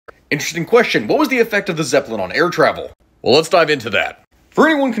Interesting question. What was the effect of the Zeppelin on air travel? Well, let's dive into that. For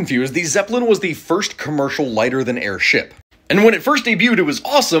anyone confused, the Zeppelin was the first commercial lighter-than-air ship. And when it first debuted, it was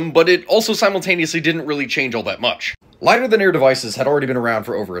awesome, but it also simultaneously didn't really change all that much. Lighter-than-air devices had already been around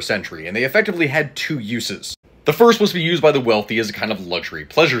for over a century, and they effectively had two uses. The first was to be used by the wealthy as a kind of luxury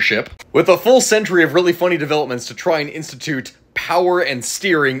pleasure ship, with a full century of really funny developments to try and institute power and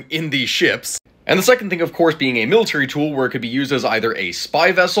steering in these ships. And the second thing, of course, being a military tool where it could be used as either a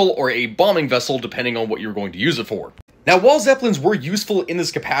spy vessel or a bombing vessel, depending on what you're going to use it for. Now, while Zeppelins were useful in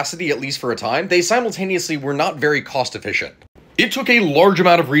this capacity, at least for a time, they simultaneously were not very cost efficient. It took a large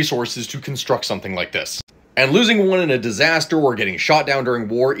amount of resources to construct something like this. And losing one in a disaster or getting shot down during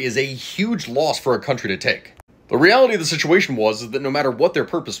war is a huge loss for a country to take. The reality of the situation was that no matter what their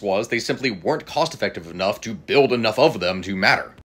purpose was, they simply weren't cost effective enough to build enough of them to matter.